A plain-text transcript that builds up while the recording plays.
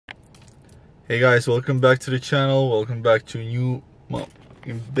Hey guys, welcome back to the channel. Welcome back to a new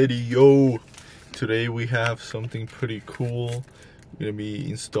video. Today we have something pretty cool. We're gonna be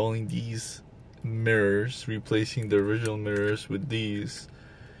installing these mirrors, replacing the original mirrors with these.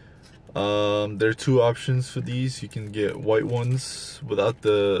 There are two options for these. You can get white ones without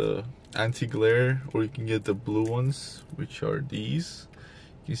the anti-glare, or you can get the blue ones, which are these.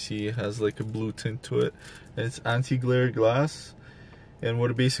 You can see it has like a blue tint to it, and it's anti-glare glass. And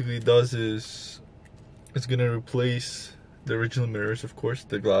what it basically does is it's gonna replace the original mirrors, of course,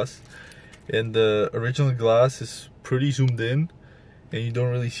 the glass. And the original glass is pretty zoomed in, and you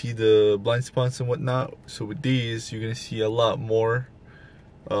don't really see the blind spots and whatnot. So with these, you're gonna see a lot more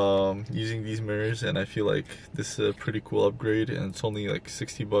using these mirrors, and I feel like this is a pretty cool upgrade, and it's only like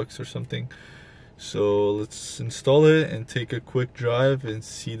 60 bucks or something. So let's install it and take a quick drive and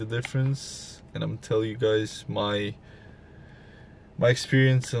see the difference. And I'm gonna tell you guys my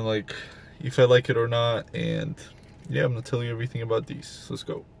experience and like if I like it or not, and yeah, I'm gonna tell you everything about these. So let's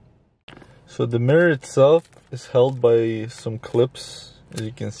go. So the mirror itself is held by some clips. As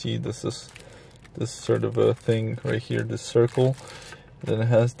you can see, this is this sort of a thing right here, this circle. Then it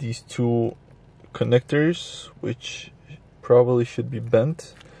has these two connectors, which probably should be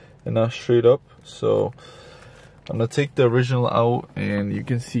bent and not straight up. So I'm gonna take the original out, and you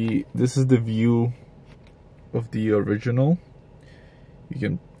can see this is the view of the original. You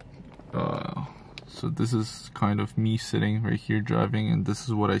can so this is kind of me sitting right here driving, and this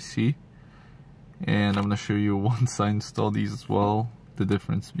is what I see. And I'm gonna show you once I install these as well, the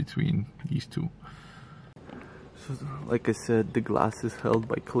difference between these two. So like I said, the glass is held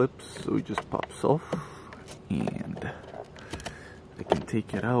by clips, so it just pops off, and I can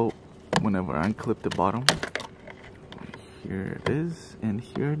take it out whenever I unclip the bottom. Here it is, and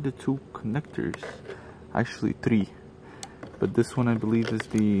here are the two connectors, actually three. But this one I believe is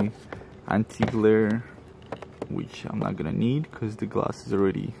the anti-glare, which I'm not gonna need because the glass is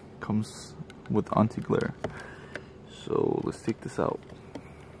already comes with anti-glare. So let's take this out.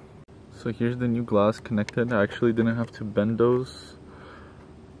 So here's the new glass connected. I actually didn't have to bend those.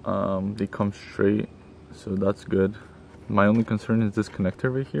 They come straight, so that's good. My only concern is this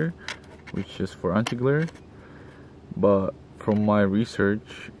connector right here, which is for anti-glare. But from my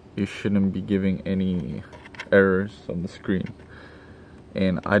research, it shouldn't be giving any errors on the screen.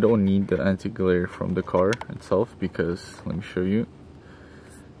 And I don't need the anti-glare from the car itself, because let me show you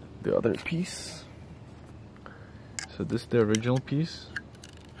the other piece. So this is the original piece.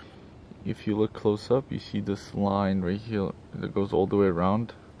 If you look close up, you see this line right here that goes all the way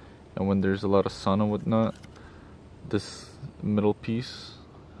around, and when there's a lot of sun and whatnot, this middle piece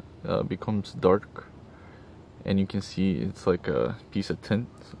becomes dark, and you can see it's like a piece of tint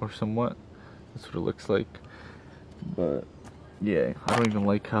or somewhat. That's what it looks like. But yeah, I don't even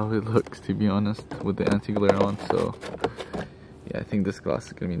like how it looks, to be honest, with the anti-glare on. So yeah, I think this glass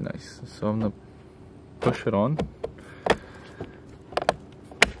is gonna be nice. So I'm gonna push it on,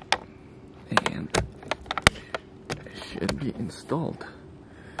 and it should be installed.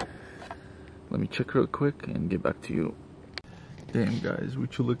 Let me check real quick and get back to you. Damn guys,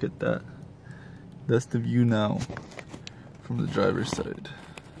 would you look at that? That's the view now from the driver's side.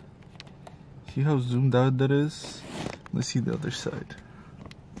 See how zoomed out that is? Let's see the other side.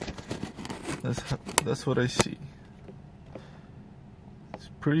 That's what I see. It's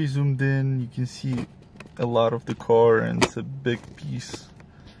pretty zoomed in. You can see a lot of the car, and it's a big piece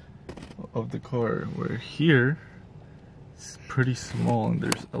of the car. Where here, it's pretty small, and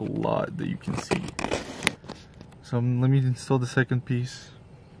there's a lot that you can see. So let me install the second piece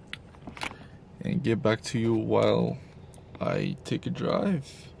and get back to you while I take a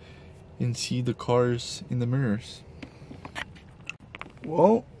drive and see the cars in the mirrors.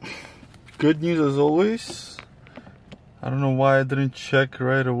 Well, good news as always. I don't know why I didn't check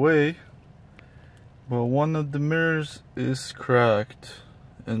right away, but one of the mirrors is cracked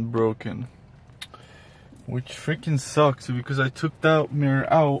and broken, which freaking sucks, because I took that mirror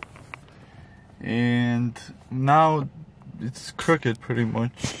out and now it's crooked pretty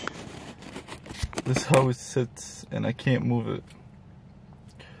much. This is how it sits, and I can't move it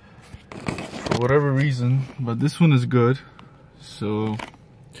for whatever reason, but this one is good. So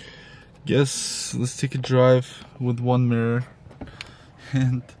guess let's take a drive with one mirror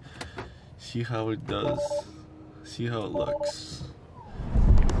and see how it does, see how it looks.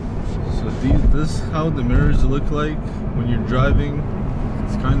 So this is how the mirrors look like when you're driving.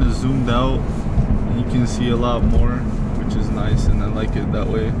 It's kind of zoomed out, and you can see a lot more, which is nice, and I like it that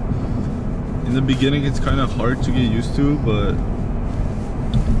way. In the beginning it's kind of hard to get used to, but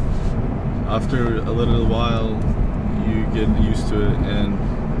after a little while you get used to it, and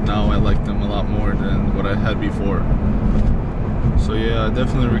now I like them a lot more than what I had before. So yeah, I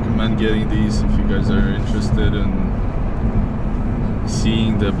definitely recommend getting these if you guys are interested in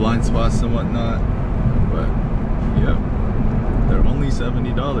seeing the blind spots and whatnot. But yeah, they're only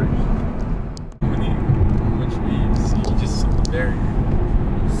 $70. Which we see just there.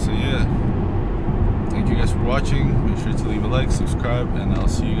 So yeah, thank you guys for watching. Make sure to leave a like, subscribe, and I'll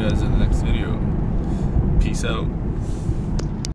see you guys in the next video. Peace out.